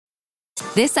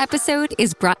This episode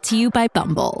is brought to you by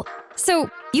Bumble.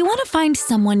 So, you want to find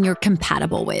someone you're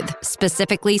compatible with,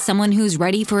 specifically someone who's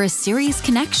ready for a serious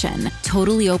connection,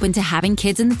 totally open to having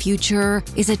kids in the future,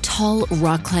 is a tall,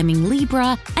 rock-climbing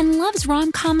Libra, and loves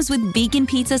rom-coms with vegan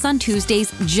pizzas on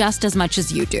Tuesdays just as much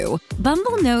as you do.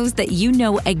 Bumble knows that you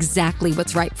know exactly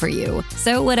what's right for you.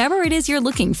 So whatever it is you're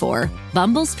looking for,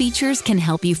 Bumble's features can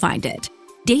help you find it.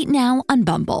 Date now on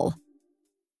Bumble.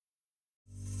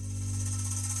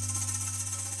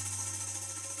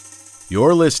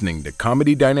 You're listening to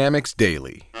Comedy Dynamics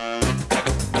Daily.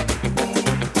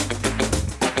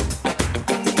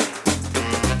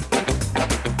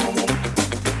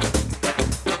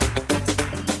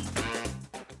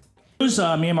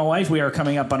 Me and my wife, we are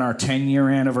coming up on our 10-year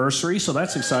anniversary, so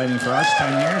that's exciting for us.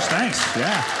 10 years, thanks.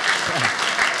 Yeah.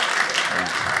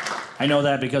 I know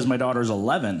that because my daughter's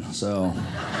 11, so...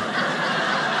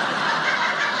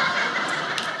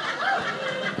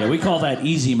 Yeah, we call that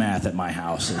easy math at my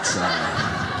house. It's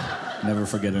never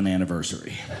forget an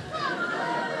anniversary.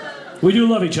 We do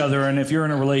love each other, and if you're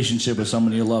in a relationship with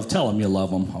someone you love, tell them you love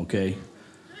them, okay?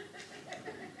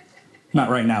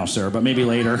 Not right now, sir, but maybe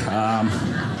later.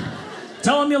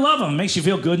 Tell them you love them. Makes you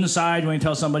feel good inside when you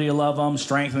tell somebody you love them.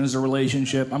 Strengthens the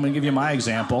relationship. I'm going to give you my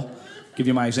example.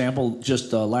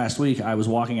 Just last week, I was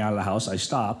walking out of the house. I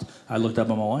stopped. I looked up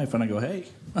at my wife, and I go, hey,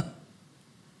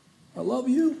 I love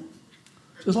you.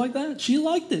 Just like that. She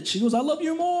liked it. She goes, I love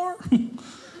you more.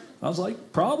 I was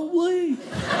like, probably.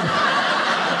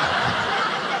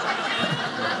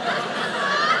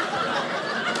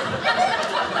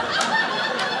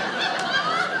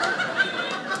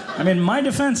 I mean, in my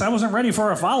defense, I wasn't ready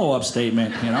for a follow-up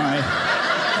statement. You know,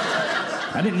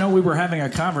 I didn't know we were having a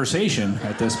conversation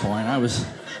at this point. I was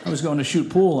going to shoot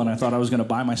pool, and I thought I was going to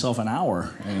buy myself an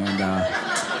hour, and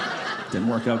didn't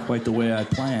work out quite the way I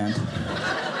planned.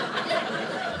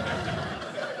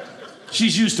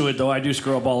 She's used to it, though. I do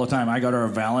screw up all the time. I got her a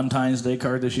Valentine's Day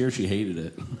card this year. She hated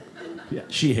it. Yeah,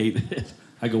 she hated it.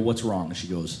 I go, what's wrong? And she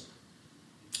goes,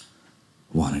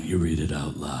 why don't you read it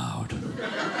out loud?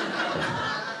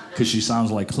 Because she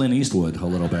sounds like Clint Eastwood a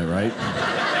little bit, right?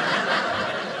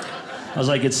 I was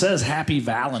like, it says Happy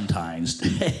Valentine's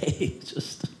Day.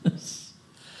 Just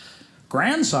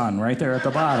grandson right there at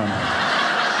the bottom.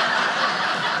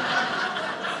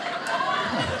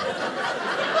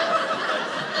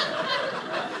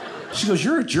 She goes,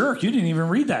 you're a jerk. You didn't even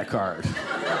read that card.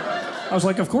 I was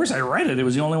like, of course I read it. It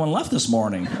was the only one left this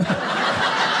morning. I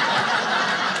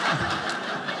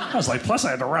was like, plus I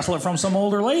had to wrestle it from some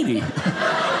older lady.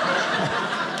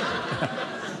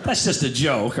 That's just a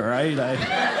joke, all right?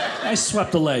 I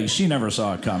swept the legs. She never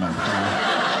saw it coming.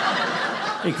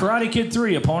 Hey, Karate Kid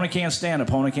 3, opponent can't stand,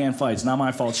 opponent can't fight. It's not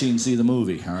my fault she didn't see the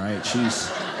movie, all right?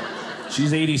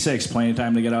 She's 86, plenty of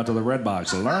time to get out to the red box.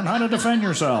 So learn how to defend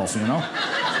yourself, you know?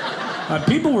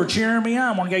 People were cheering me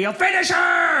on. One guy yelled, finish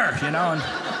her! You know, and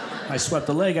I swept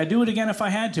the leg. I'd do it again if I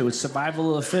had to. It's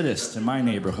survival of the fittest in my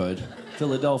neighborhood.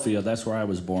 Philadelphia, that's where I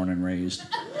was born and raised.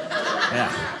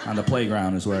 Yeah, on the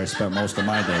playground is where I spent most of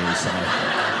my days. So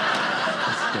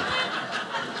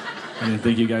I didn't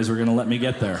think you guys were going to let me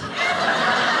get there.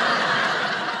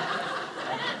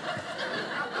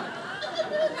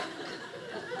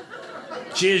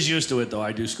 She is used to it, though.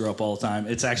 I do screw up all the time.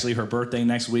 It's actually her birthday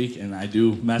next week, and I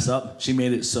do mess up. She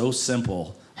made it so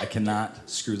simple. I cannot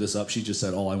screw this up. She just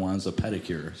said, all I want is a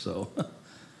pedicure. So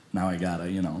now I gotta,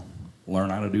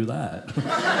 learn how to do that.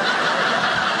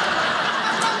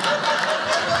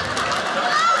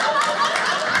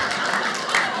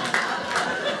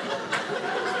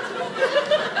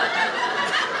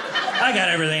 I got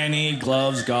everything I need.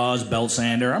 Gloves, gauze, belt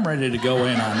sander. I'm ready to go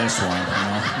in on this one,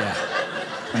 Yeah.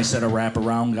 Nice set of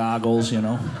wraparound goggles,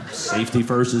 Safety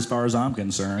first as far as I'm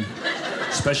concerned.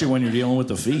 Especially when you're dealing with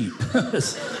the feet.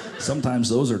 Sometimes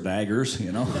those are daggers,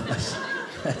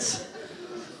 That's...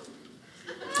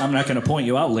 I'm not going to point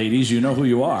you out, ladies. You know who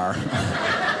you are.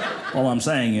 All I'm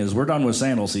saying is we're done with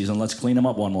sandal season. Let's clean them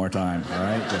up one more time, all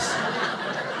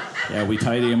right? We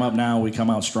tidy them up now. We come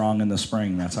out strong in the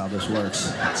spring. That's how this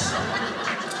works.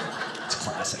 It's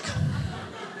classic.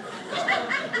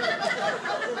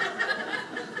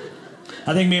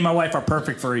 I think me and my wife are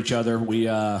perfect for each other. We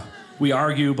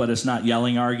argue, but it's not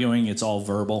yelling arguing. It's all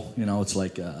verbal. It's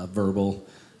like a verbal.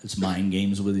 It's mind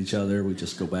games with each other. We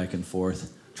just go back and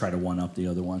forth, try to one-up the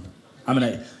other one. I'll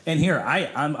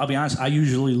be honest, I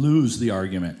usually lose the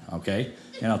argument, okay?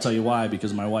 And I'll tell you why,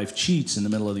 because my wife cheats in the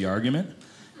middle of the argument,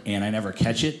 and I never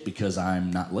catch it because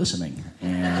I'm not listening.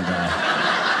 And,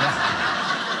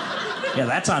 yeah,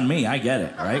 that's on me. I get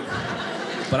it, right?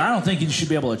 But I don't think you should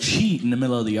be able to cheat in the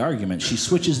middle of the argument. She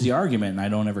switches the argument, and I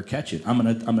don't ever catch it. I'm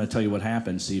gonna tell you what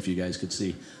happened, see if you guys could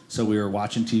see. So we were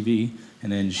watching TV,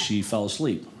 and then she fell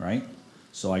asleep, right?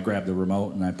 So I grabbed the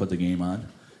remote, and I put the game on.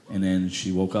 And then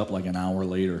she woke up like an hour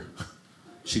later.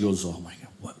 She goes, oh, my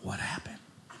God, what happened?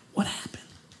 What happened?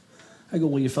 I go,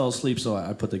 well, you fell asleep, so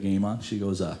I put the game on. She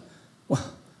goes,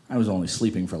 well, I was only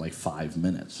sleeping for like 5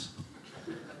 minutes.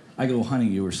 I go, honey,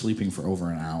 you were sleeping for over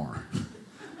an hour.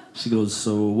 She goes,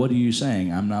 so what are you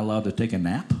saying? I'm not allowed to take a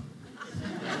nap?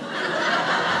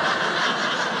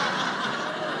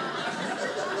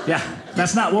 Yeah,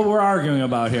 that's not what we're arguing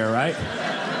about here, right?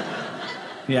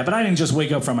 Yeah, but I didn't just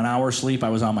wake up from an hour's sleep. I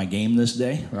was on my game this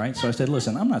day, right? So I said,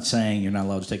 listen, I'm not saying you're not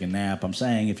allowed to take a nap. I'm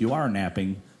saying if you are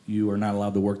napping, you are not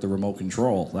allowed to work the remote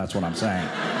control. That's what I'm saying.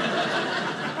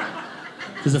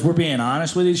 Because if we're being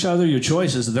honest with each other, your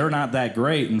choices, they're not that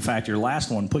great. In fact, your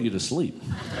last one put you to sleep.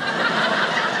 Yeah.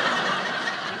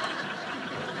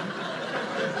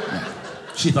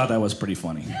 She thought that was pretty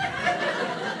funny.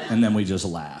 And then we just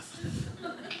laugh.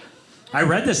 I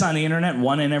read this on the internet.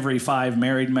 1 in every 5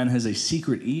 married men has a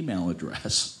secret email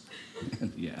address.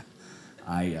 Yeah.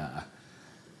 I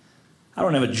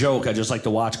don't have a joke. I just like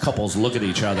to watch couples look at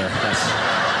each other.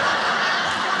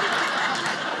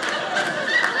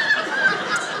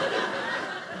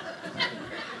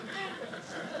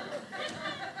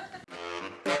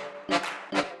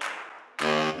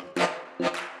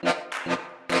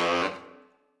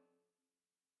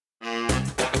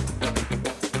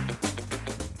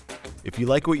 If you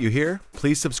like what you hear,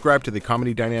 please subscribe to the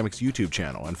Comedy Dynamics YouTube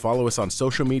channel and follow us on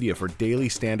social media for daily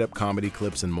stand-up comedy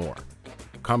clips and more.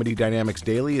 Comedy Dynamics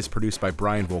Daily is produced by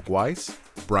Brian Volk-Weiss,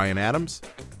 Brian Adams,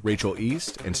 Rachel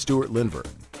East, and Stuart Lindver.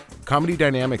 Comedy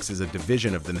Dynamics is a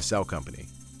division of the Nacelle Company.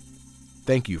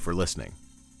 Thank you for listening.